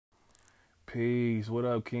Peace. What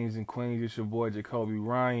up, kings and queens? It's your boy Jacoby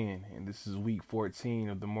Ryan, and this is week 14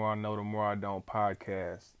 of the More I Know, the More I Don't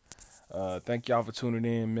podcast. Thank y'all for tuning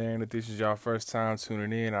in, man. If this is your first time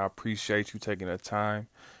tuning in, I appreciate you taking the time,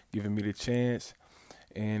 giving me the chance.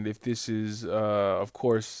 And if this is, of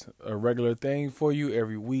course, a regular thing for you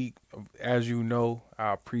every week, as you know,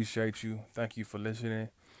 I appreciate you. Thank you for listening.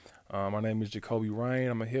 My name is Jacoby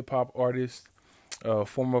Ryan. I'm a hip hop artist,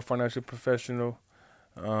 former financial professional,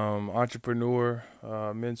 entrepreneur,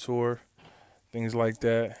 mentor, things like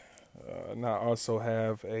that. And I also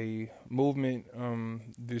have a movement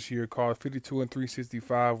this year called 52 and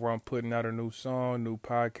 365, where I'm putting out a new song, new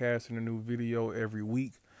podcast, and a new video every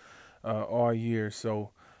week, all year.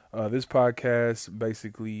 So this podcast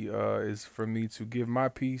basically is for me to give my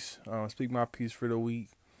piece, speak my piece for the week,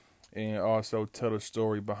 and also tell the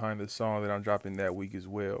story behind the song that I'm dropping that week as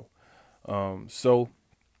well.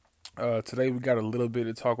 Today we got a little bit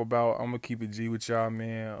to talk about. I'm gonna keep it G with y'all,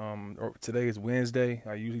 man. Today is Wednesday.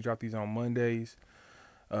 I usually drop these on Mondays.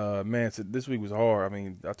 Man, this week was hard. I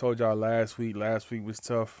mean, I told y'all last week. Last week was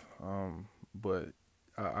tough. But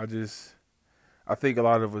I think a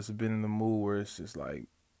lot of us have been in the mood where it's just like,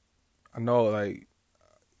 I know, like,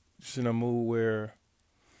 just in a mood where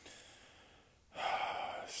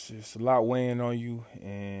it's just a lot weighing on you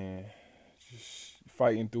and just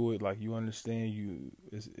fighting through it. Like, you understand,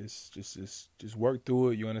 it's just work through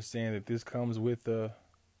it. You understand that this comes with the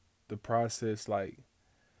process, like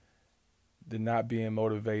the not being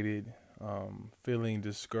motivated, feeling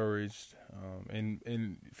discouraged,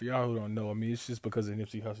 and for y'all who don't know, I mean, it's just because of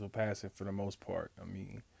Nipsey Hussle passing for the most part. I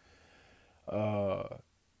mean,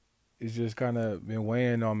 it's just kind of been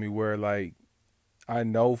weighing on me where, like, I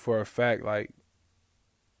know for a fact, like,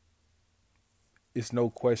 it's no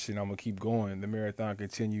question I'm gonna keep going. The marathon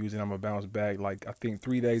continues, and I'm gonna bounce back. Like, I think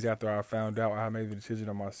 3 days after I found out, I made the decision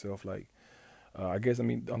on myself. Like, I guess, I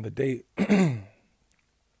mean, on the day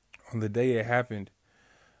on the day it happened,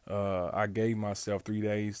 I gave myself 3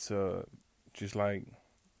 days to just, like,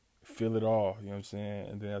 feel it all. You know what I'm saying?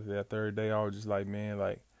 And then after that third day, I was just like, man,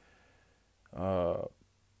 like,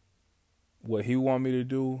 what he want me to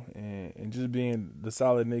do, and just being the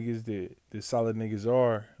solid niggas that the solid niggas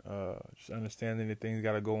are, just understanding that things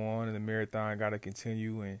gotta go on and the marathon gotta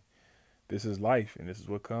continue, and this is life and this is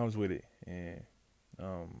what comes with it. And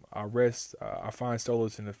I find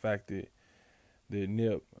solace in the fact that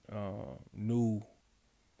Nip knew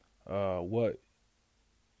what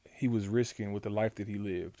he was risking with the life that he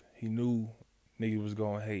lived. He knew niggas was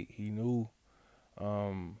gonna hate. He knew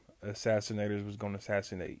assassinators was gonna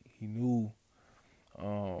assassinate. He knew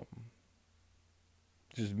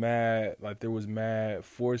just mad, like, there was mad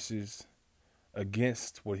forces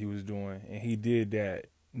against what he was doing, and he did that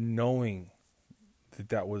knowing that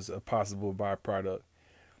that was a possible byproduct.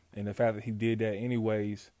 And the fact that he did that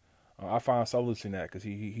anyways, I find solace in that, because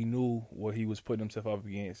he knew what he was putting himself up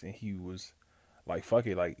against, and he was like, fuck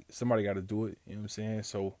it, like, somebody got to do it. You know what I'm saying?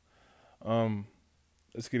 So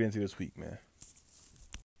let's get into this week, man.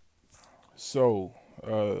 So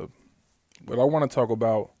what I want to talk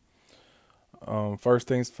about, first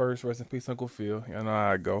things first, rest in peace, Uncle Phil. You know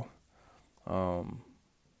how I go.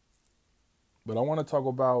 But I want to talk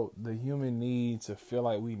about the human need to feel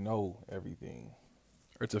like we know everything,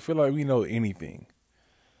 or to feel like we know anything.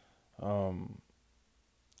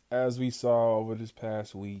 As we saw over this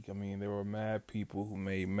past week, I mean, there were mad people who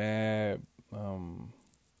made mad,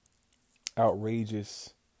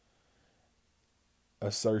 outrageous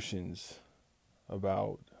assertions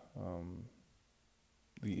about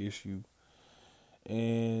the issue.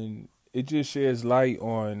 And it just sheds light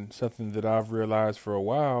on something that I've realized for a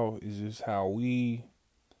while, is just how we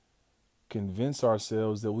convince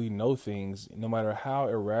ourselves that we know things, no matter how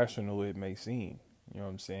irrational it may seem. You know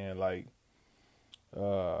what I'm saying? Like,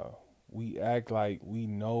 we act like we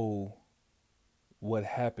know what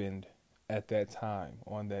happened at that time,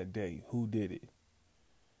 on that day, who did it.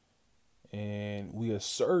 And we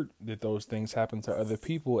assert that those things happen to other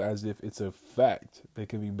people as if it's a fact that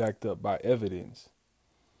can be backed up by evidence.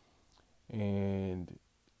 And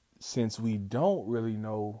since we don't really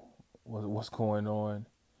know what's going on,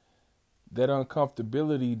 that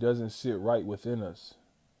uncomfortability doesn't sit right within us.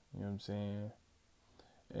 You know what I'm saying?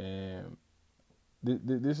 And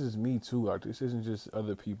this is me too. Like, this isn't just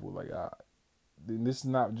other people. Like, this is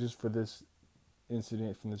not just for this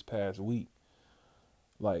incident from this past week.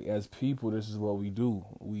 Like, as people, this is what we do.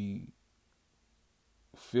 We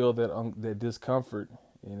feel that discomfort,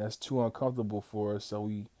 and that's too uncomfortable for us. So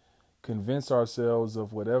we convince ourselves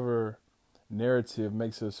of whatever narrative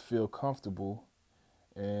makes us feel comfortable,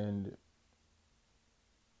 and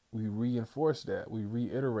we reinforce that, we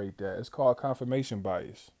reiterate that. It's called confirmation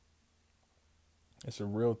bias. It's a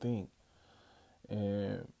real thing.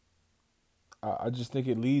 And I just think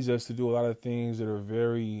it leads us to do a lot of things that are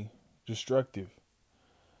very destructive.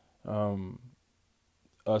 Um,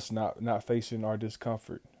 us not facing our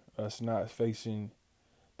discomfort, us not facing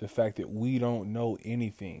the fact that we don't know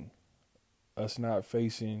anything, us not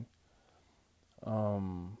facing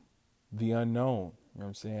the unknown. You know what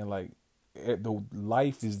I'm saying? Like the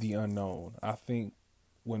life is the unknown. I think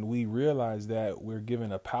when we realize that, we're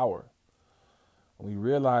given a power. When we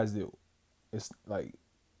realize that it's like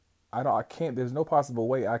I can't. There's no possible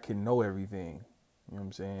way I can know everything. You know what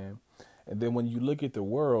I'm saying? And then when you look at the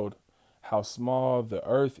world, how small the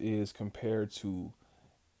Earth is compared to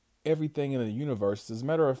everything in the universe. As a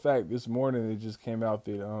matter of fact, this morning it just came out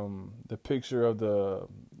that the picture of the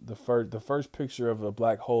first picture of a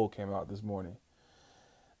black hole came out this morning.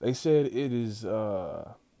 They said it is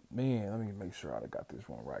man, let me make sure I got this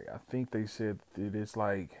one right. I think they said that it's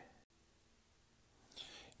like,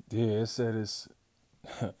 yeah, it said it's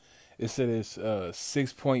it said it's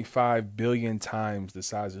 6.5 billion times the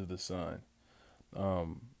size of the sun.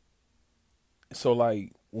 Um, so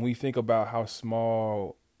like when we think about how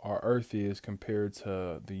small our Earth is compared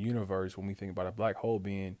to the universe, when we think about a black hole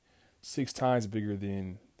being 6 times bigger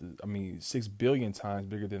than, 6 billion times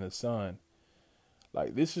bigger than the sun.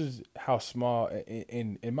 Like this is how small,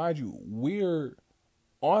 and mind you, we're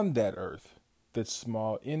on that Earth that's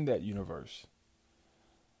small in that universe.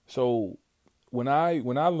 So when I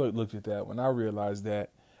looked at that, when I realized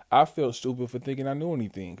that, I felt stupid for thinking I knew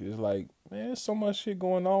anything. 'Cause it's like, man, there's so much shit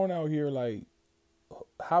going on out here. Like,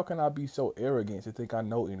 how can I be so arrogant to think I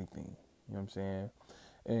know anything? You know what I'm saying?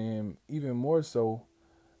 And even more so,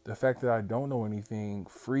 the fact that I don't know anything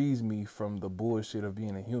frees me from the bullshit of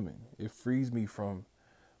being a human. It frees me from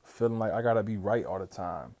feeling like I gotta be right all the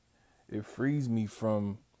time. It frees me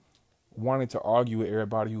from wanting to argue with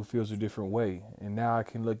everybody who feels a different way. And now I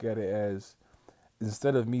can look at it as,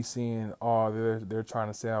 instead of me seeing, oh, they're trying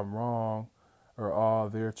to say I'm wrong, or oh,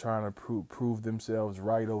 they're trying to prove themselves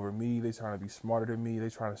right over me, they're trying to be smarter than me, they're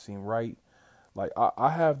trying to seem right. Like I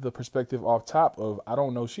have the perspective off top of I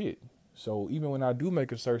don't know shit. So even when I do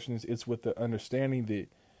make assertions, it's with the understanding that,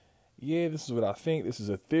 yeah, this is what I think, this is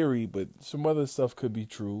a theory, but some other stuff could be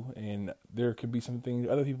true, and there could be some things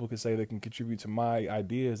other people could say that can contribute to my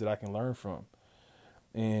ideas that I can learn from.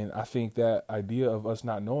 And I think that idea of us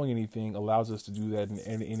not knowing anything allows us to do that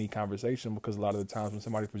in any conversation, because a lot of the times when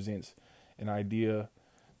somebody presents an idea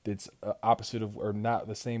that's opposite of or not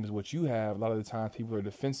the same as what you have, a lot of the times people are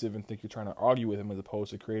defensive and think you're trying to argue with them, as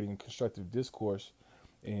opposed to creating constructive discourse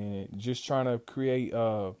and just trying to create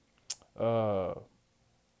uh, a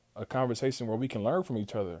conversation where we can learn from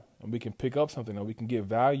each other and we can pick up something and we can get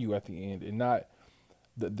value at the end. And not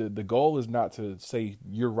the goal is not to say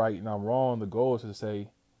you're right and I'm wrong. The goal is to say,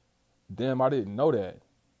 damn, I didn't know that.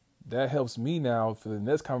 That helps me now for the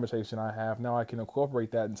next conversation I have. Now I can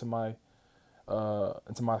incorporate that into my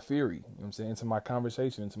theory, you know what I'm saying, into my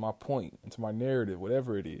conversation, into my point, into my narrative,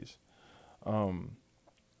 whatever it is.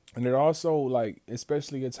 And it also, like,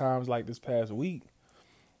 especially at times like this past week,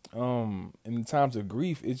 in times of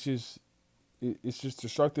grief, it's just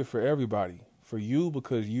destructive for everybody. For you,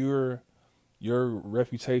 because your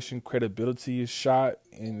reputation, credibility is shot,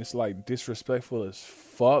 and it's like disrespectful as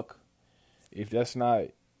fuck if that's not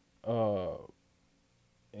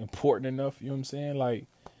important enough. You know what I'm saying? Like,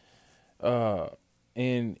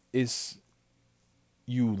 and it's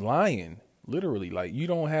you lying, literally. Like you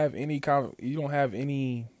don't have any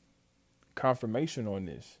confirmation on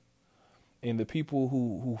this, and the people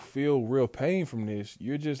who feel real pain from this,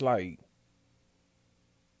 you're just like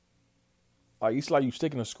it's like you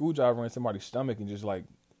sticking a screwdriver in somebody's stomach and just like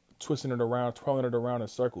twisting it around, twirling it around in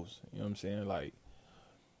circles. You know what I'm saying? Like,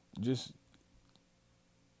 just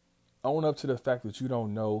own up to the fact that you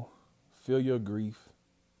don't know, feel your grief,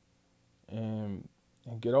 and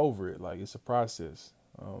get over it. Like, it's a process.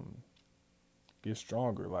 Get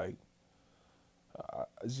stronger. Like,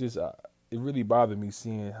 it really bothered me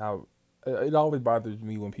seeing how it always bothers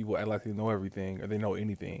me when people act like they know everything or they know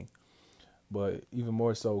anything. But even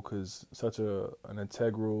more so because such an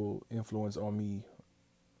integral influence on me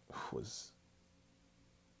was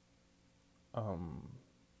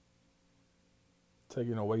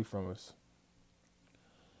taken away from us.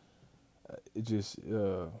 It just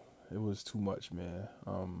it was too much, man.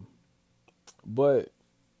 But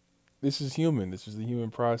this is human. This is the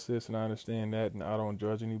human process, and I understand that, and I don't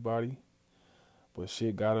judge anybody. But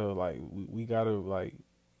shit gotta, like, we gotta, like,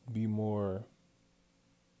 be more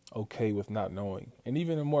okay with not knowing. And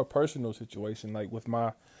even in a more personal situation, like with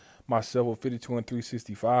my myself with 52 and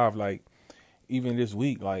 365. Like even this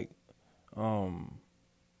week, um,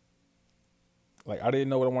 like I didn't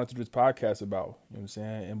know what I wanted to do this podcast about. You know what I'm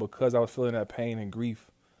saying? And because I was feeling that pain and grief,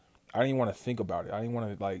 I didn't want to think about it. I didn't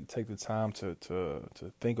want to like take the time to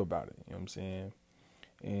think about it. You know what I'm saying?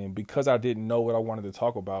 And because I didn't know what I wanted to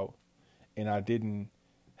talk about, and I didn't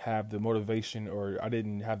have the motivation or I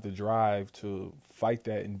didn't have the drive to fight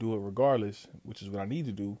that and do it regardless, which is what I need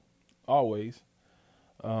to do always.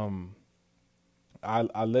 Um,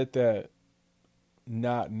 I let that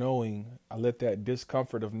not knowing, I let that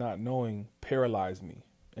discomfort of not knowing paralyze me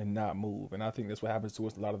and not move. And I think that's what happens to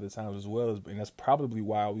us a lot of the times as well. And that's probably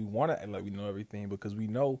why we want to act like we know everything, because we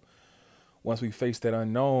know once we face that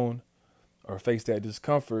unknown or face that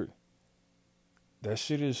discomfort, that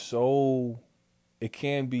shit is so, it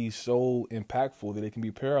can be so impactful that it can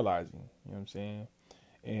be paralyzing. You know what I'm saying?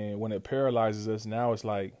 And when it paralyzes us, now it's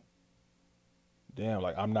like, damn,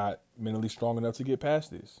 like I'm not mentally strong enough to get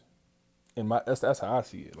past this. And that's how I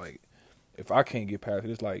see it. Like, if I can't get past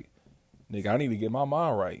it, it's like, nigga, I need to get my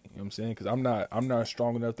mind right. You know what I'm saying? Because I'm not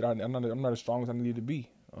strong enough that I'm not as strong as I need to be.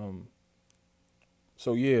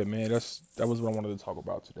 So yeah, man, that was what I wanted to talk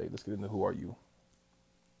about today. Let's get into who are you.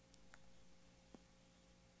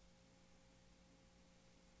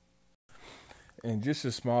 And just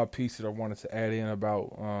a small piece that I wanted to add in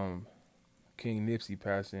about King Nipsey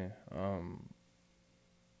passing.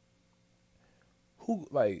 Who,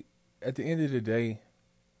 like, at the end of the day,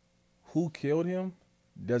 who killed him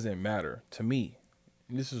doesn't matter to me.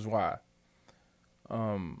 And this is why.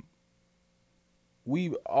 We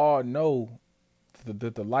all know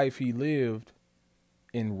that the life he lived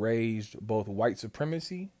enraged both white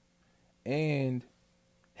supremacy and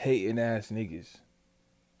hating ass niggas.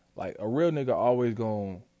 Like, a real nigga always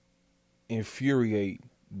gonna infuriate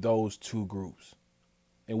those two groups.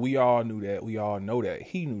 And we all knew that. We all know that.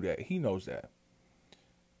 He knew that. He knows that.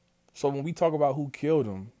 So when we talk about who killed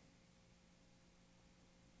him,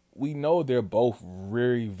 we know they're both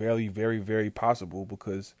very, very, very, very possible,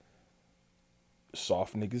 because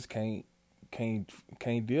soft niggas can't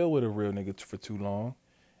deal with a real nigga for too long,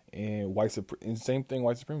 and and same thing,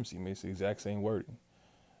 white supremacy makes the exact same wording.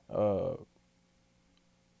 So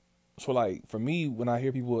like for me, when I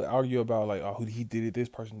hear people argue about like, oh, he did it, this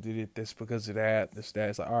person did it, that's because of that, it's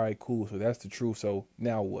like, all right, cool, so that's the truth. So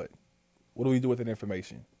now what? What do we do with that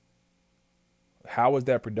information? How is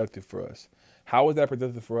that productive for us? How is that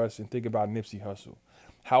productive for us in thinking about Nipsey Hussle?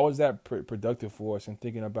 How is that productive for us in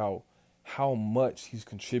thinking about how much he's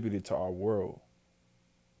contributed to our world?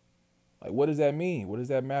 Like, what does that mean? What does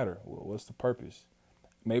that matter? What's the purpose?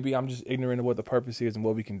 Maybe I'm just ignorant of what the purpose is and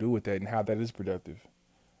what we can do with that and how that is productive.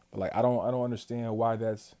 But like, I don't understand why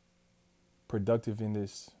that's productive in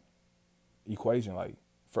this equation. Like,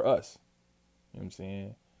 for us, you know what I'm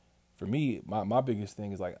saying? For me, my biggest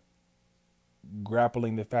thing is like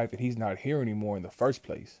grappling the fact that he's not here anymore in the first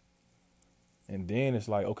place. And then it's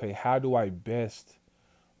like, okay, how do I best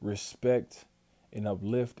respect and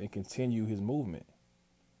uplift and continue his movement?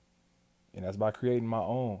 And that's by creating my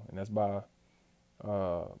own. And that's by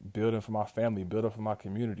building for my family, building for my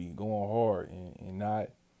community, going hard, and not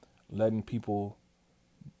letting people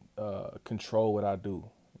control what I do.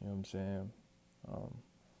 You know what I'm saying?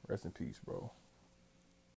 Rest in peace, bro.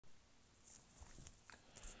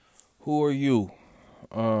 Who are you?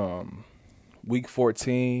 Week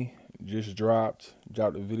 14 just dropped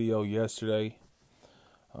a video yesterday.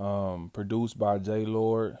 Produced by J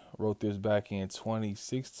Lord. Wrote this back in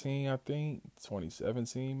 2016, I think,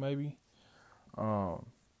 2017 maybe.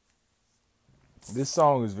 This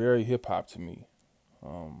song is very hip hop to me.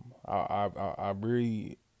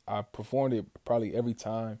 I performed it probably every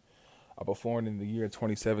time I performed in the year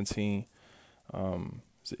 2017.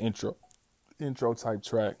 It's an intro type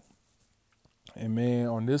track. And man,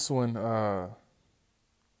 on this one, I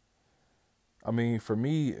mean, for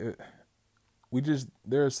me,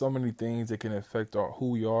 there are so many things that can affect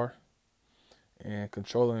who we are, and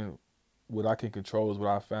controlling what I can control is what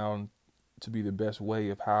I found to be the best way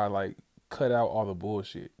of how I like cut out all the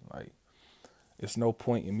bullshit. Like, it's no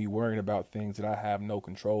point in me worrying about things that I have no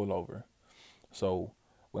control over. So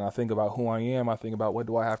when I think about who I am, I think about what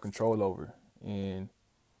do I have control over, and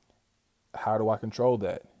how do I control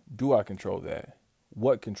that? Do I control that?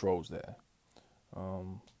 What controls that?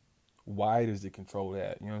 Why does it control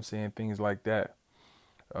that? You know what I'm saying? Things like that.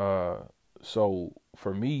 So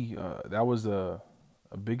for me, that was the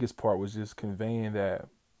biggest part, was just conveying that,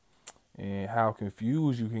 and how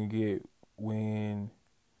confused you can get when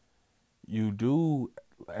you do,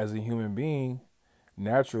 as a human being,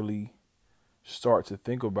 naturally start to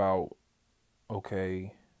think about,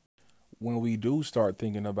 okay, when we do start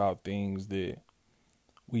thinking about things that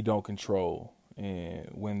we don't control, and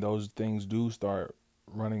when those things do start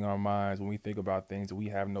running our minds, when we think about things that we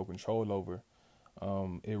have no control over,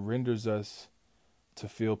 it renders us to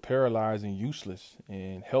feel paralyzed and useless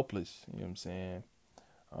and helpless. You know what I'm saying?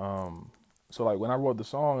 So like when I wrote the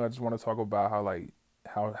song, I just want to talk about how like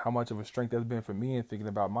how much of a strength that's been for me, and thinking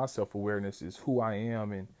about my self awareness is who I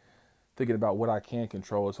am, and thinking about what I can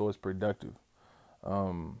control so it's productive.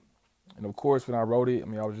 Um, and of course, when I wrote it, I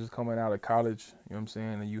mean, I was just coming out of college, you know what I'm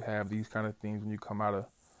saying? And you have these kind of things when you come out of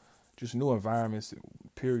just new environments,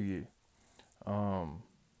 period. Um,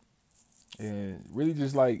 and really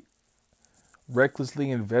just like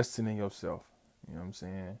recklessly investing in yourself, you know what I'm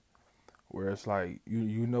saying? Where it's like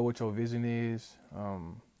you know what your vision is,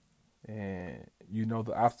 and you know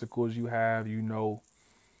the obstacles you have, you know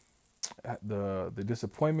the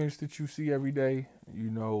disappointments that you see every day, you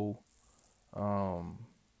know um,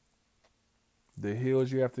 the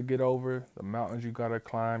hills you have to get over, the mountains you gotta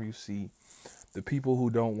climb. You see the people who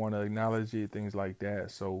don't want to acknowledge it, things like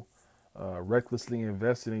that. So recklessly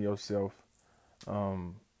investing in yourself,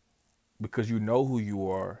 um, because you know who you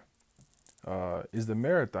are, is the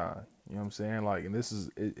marathon. You know what I'm saying? Like, and this is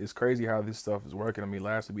it's crazy how this stuff is working. I mean,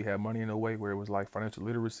 last week we had Money in a Way, where it was like financial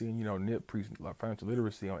literacy, and NIP preached like financial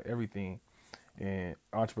literacy on everything, and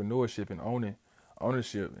entrepreneurship and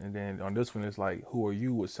ownership. And then on this one, it's like, who are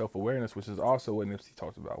you, with self awareness, which is also what Nipsey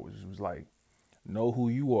talked about, which was like, know who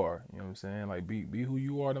you are. You know what I'm saying? Like, be who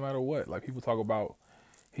you are no matter what. Like, people talk about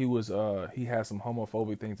he had some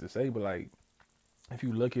homophobic things to say, but like, if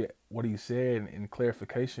you look at what he said in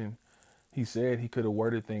clarification, he said he could have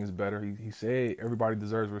worded things better. He said everybody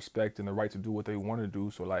deserves respect and the right to do what they want to do.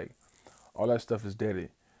 So like, all that stuff is deaded.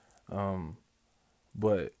 Um,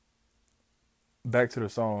 but back to the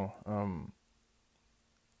song.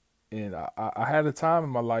 And I had a time in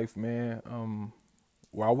my life, man,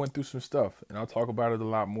 where I went through some stuff, and I'll talk about it a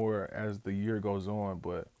lot more as the year goes on.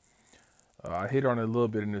 But I hit on it a little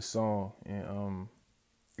bit in this song, and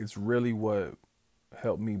it's really what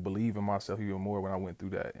helped me believe in myself even more when I went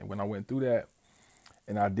through that. And when I went through that,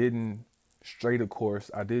 and I didn't stray the course,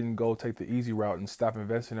 I didn't go take the easy route and stop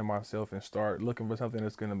investing in myself and start looking for something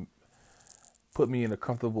that's gonna put me in a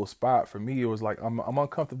comfortable spot. For me, it was like I'm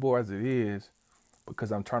uncomfortable as it is,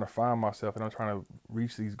 because I'm trying to find myself and I'm trying to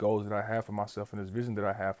reach these goals that I have for myself and this vision that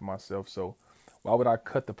I have for myself. So why would I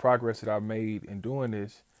cut the progress that I made in doing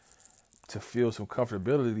this to feel some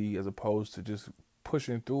comfortability, as opposed to just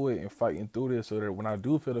pushing through it and fighting through this, so that when I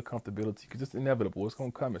do feel the comfortability, because it's inevitable, it's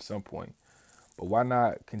going to come at some point. But why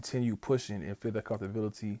not continue pushing and feel the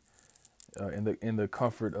comfortability in the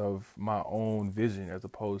comfort of my own vision, as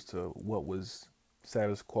opposed to what was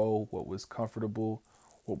status quo, what was comfortable,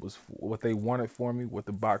 what they wanted for me, what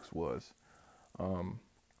the box was. Um,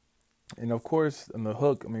 and of course, in the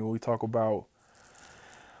hook, I mean, when we talk about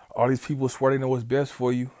all these people swear they know what's best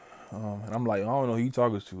for you, and I'm like, I don't know who you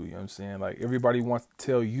talking to. You know what I'm saying? Like, everybody wants to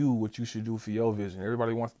tell you what you should do for your vision.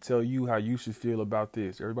 Everybody wants to tell you how you should feel about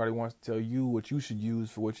this. Everybody wants to tell you what you should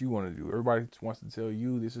use for what you want to do. Everybody wants to tell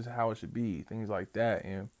you this is how it should be, things like that.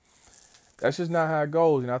 And that's just not how it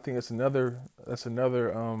goes. And I think that's another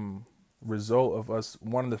result of us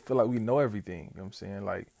wanting to feel like we know everything. You know what I'm saying?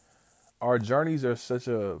 Like, our journeys are such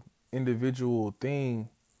a individual thing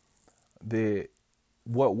that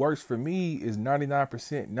what works for me is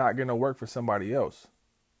 99% not going to work for somebody else.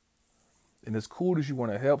 And it's cool that you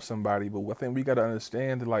want to help somebody, but I think we got to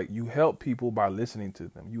understand that, like, you help people by listening to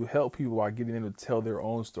them. You help people by getting them to tell their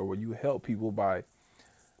own story. You help people by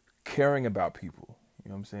caring about people. You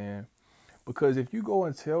know what I'm saying? Because if you go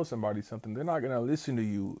and tell somebody something, they're not going to listen to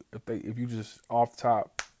you if you just off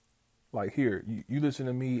top, like, here, you listen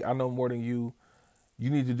to me. I know more than you. You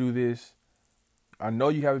need to do this. I know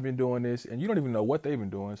you haven't been doing this, and you don't even know what they've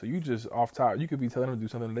been doing. So you just off top, you could be telling them to do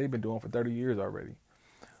something that they've been doing for 30 years already.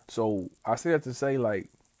 So I say that to say, like,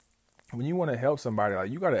 when you want to help somebody,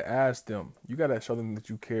 like, you got to ask them. You got to show them that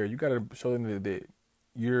you care. You got to show them that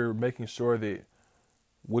you're making sure that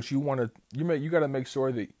what you want to, you got to make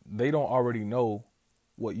sure that they don't already know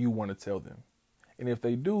what you want to tell them. And if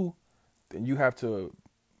they do, then you have to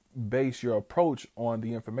base your approach on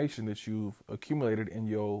the information that you've accumulated in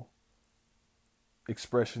your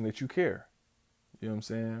expression that you care. You know what I'm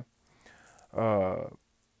saying?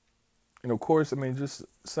 And of course, I mean, just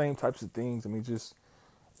same types of things. I mean, just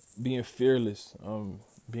being fearless,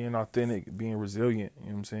 being authentic, being resilient. You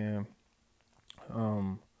know what I'm saying?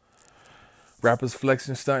 Rappers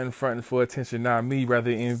flexing, stunting, fronting for attention, not me.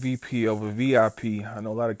 Rather MVP over VIP. I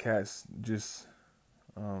know a lot of cats just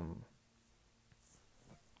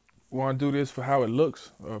want to do this for how it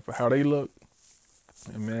looks, or for how they look.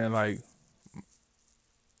 And man, like,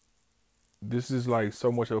 this is like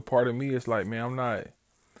so much of a part of me. It's like, man, I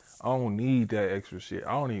don't need that extra shit.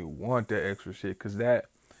 I don't even want that extra shit. Cause the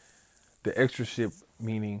extra shit,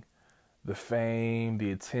 meaning the fame,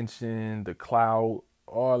 the attention, the clout,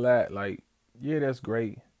 all that, like, yeah, that's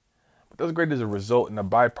great. But that's great as a result and a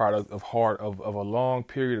byproduct of a long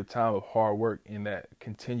period of time of hard work and that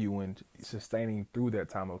continuing, sustaining through that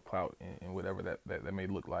time of clout and whatever that may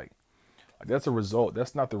look like. Like, that's a result.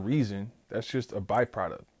 That's not the reason. That's just a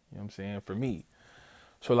byproduct. You know what I'm saying? For me.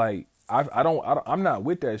 So like I'm not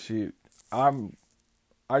with that shit.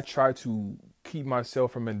 I try to keep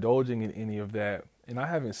myself from indulging in any of that. And I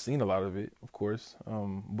haven't seen a lot of it, of course.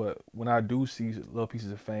 But when I do see little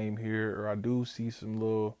pieces of fame here, or I do see some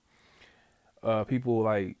little people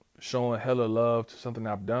like showing hella love to something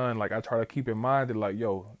I've done, like, I try to keep in mind that, like,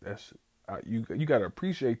 yo, that's you gotta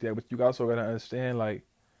appreciate that, but you also gotta understand, like,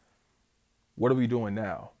 what are we doing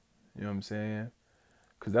now? You know what I'm saying?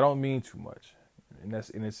 Because that don't mean too much. And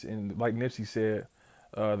like Nipsey said,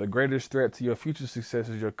 the greatest threat to your future success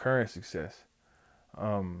is your current success.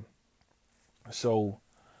 So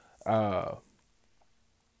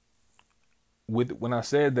when I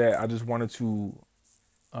said that, I just wanted to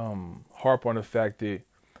harp on the fact that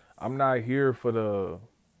I'm not here for the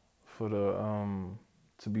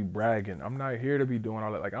to be bragging. I'm not here to be doing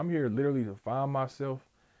all that. Like, I'm here literally to find myself,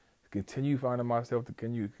 to continue finding myself, to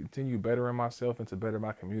continue bettering myself, and to better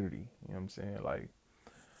my community. You know what I'm saying? Like,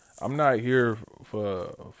 I'm not here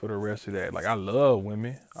for the rest of that. Like, I love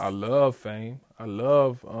women. I love fame. I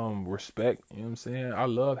love respect. You know what I'm saying? I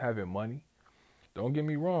love having money. Don't get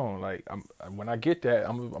me wrong. Like, when I get that,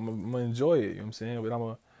 I'm gonna enjoy it. You know what I'm saying? But I'm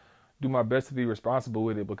gonna do my best to be responsible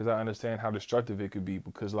with it, because I understand how destructive it could be.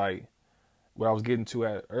 Because, like, what I was getting to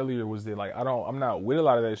at earlier was that, like, I'm not with a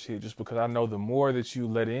lot of that shit, just because I know the more that you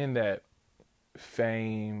let in that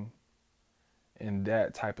fame and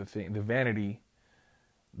that type of thing, the vanity,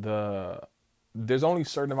 there's only a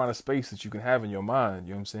certain amount of space that you can have in your mind.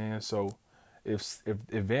 You know what I'm saying? So if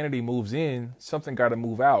vanity moves in, something got to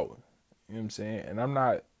move out. You know what I'm saying? And I'm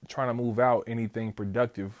not trying to move out anything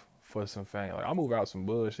productive for some fame. Like, I'll move out some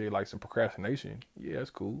bullshit, like some procrastination. Yeah, that's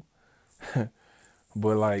cool.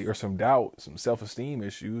 But, like, or some doubt, some self-esteem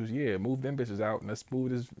issues. Yeah, move them bitches out and let's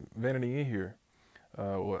move this vanity in here.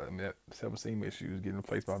 Well, I mean, that self-esteem issues getting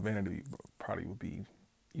replaced by vanity probably would be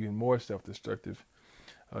even more self-destructive.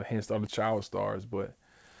 Hence all the child stars. But,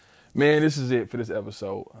 man, this is it for this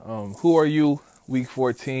episode. Who Are You? Week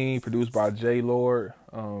 14, produced by J Lord.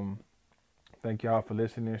 Thank y'all for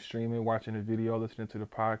listening, streaming, watching the video, listening to the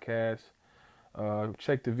podcast.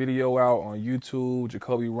 Check the video out on YouTube,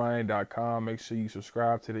 JacobyRyan.com. Make sure you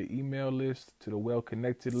subscribe to the email list, to the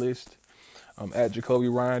well-connected list. At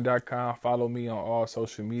JacobyRyan.com. Follow me on all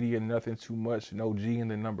social media. Nothing too much. No G in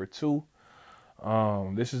the number 2.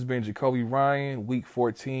 This has been Jacoby Ryan, week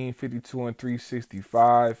 14, 52 and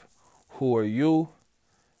 365. Who are you?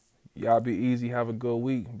 Y'all be easy. Have a good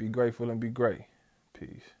week. Be grateful and be great.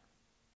 Peace.